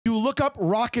look up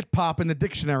rocket pop in the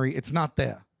dictionary, it's not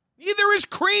there. Neither is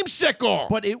creamsicle.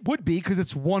 But it would be because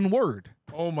it's one word.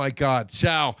 Oh my God,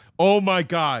 Sal. Oh my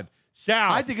God,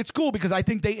 Sal. I think it's cool because I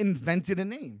think they invented a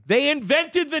name. They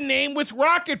invented the name with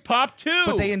rocket pop too.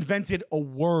 But they invented a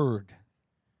word.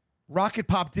 Rocket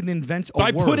pop didn't invent a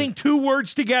by word. putting two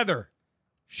words together.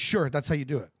 Sure, that's how you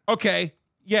do it. Okay.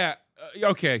 Yeah.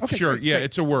 Okay. Sure. Great, yeah, great.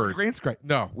 it's a word. Agreement's great.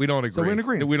 No, we don't agree. So we're in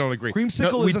agreement. We don't agree.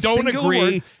 Creamsicle no, is we a don't singular agree.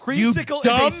 word. You Creamsicle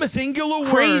dumb, is a singular word.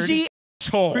 crazy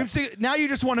asshole. Now you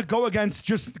just want to go against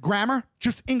just grammar,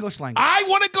 just English language. I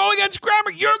want to go against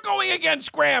grammar. You're going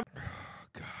against grammar. Oh,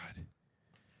 God.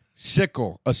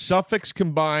 Sickle, a suffix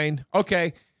combined.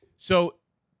 Okay, so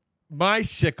my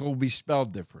sickle will be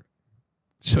spelled different.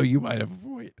 So you might have a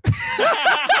point.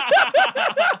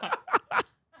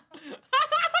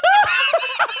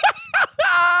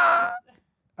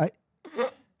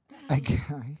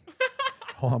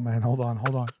 Hold on, man.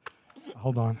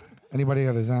 Hold on. Anybody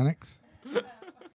got a Xanax?